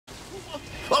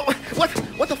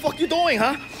doing,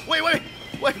 huh?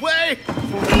 Wait!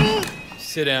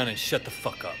 Sit down and shut the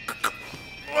fuck up.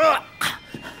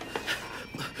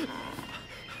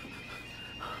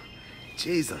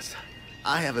 Jesus,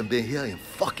 I haven't been here in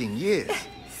fucking years.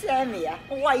 Sammy 啊，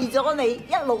我為咗你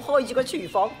一路開住個廚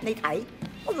房，你睇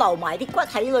我留埋啲骨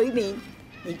喺裏面，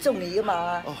你中意噶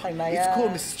嘛？係咪啊 It's cool,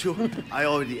 Mrs.Chu. I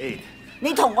already ate.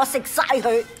 你同我食晒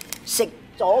佢，食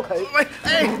咗佢。Wait,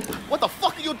 hey! What the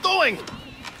fuck are you doing?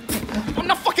 I'm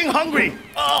not fucking hungry.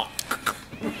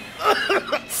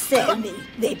 Sammy，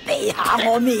 你避下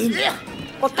我面，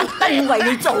我特登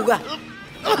為你做噶，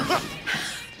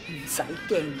唔使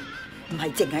驚。 唔係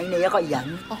淨係你一個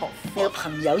人，你個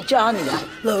朋友 Johnny 啊，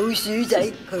老鼠仔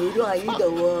佢都喺度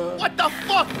啊。What the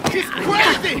fuck? He's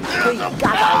crazy! 佢而家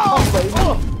喺湯裏面，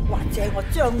或者我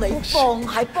將你放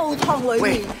喺煲湯裏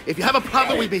面。Wait, if you have a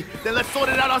problem with me, then let's sort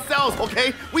it out ourselves,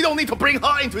 okay? We don't need to bring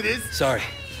her into this. Sorry,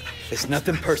 it's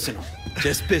nothing personal,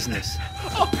 just business.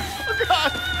 Oh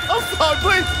God! I'm sorry,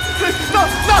 please, no!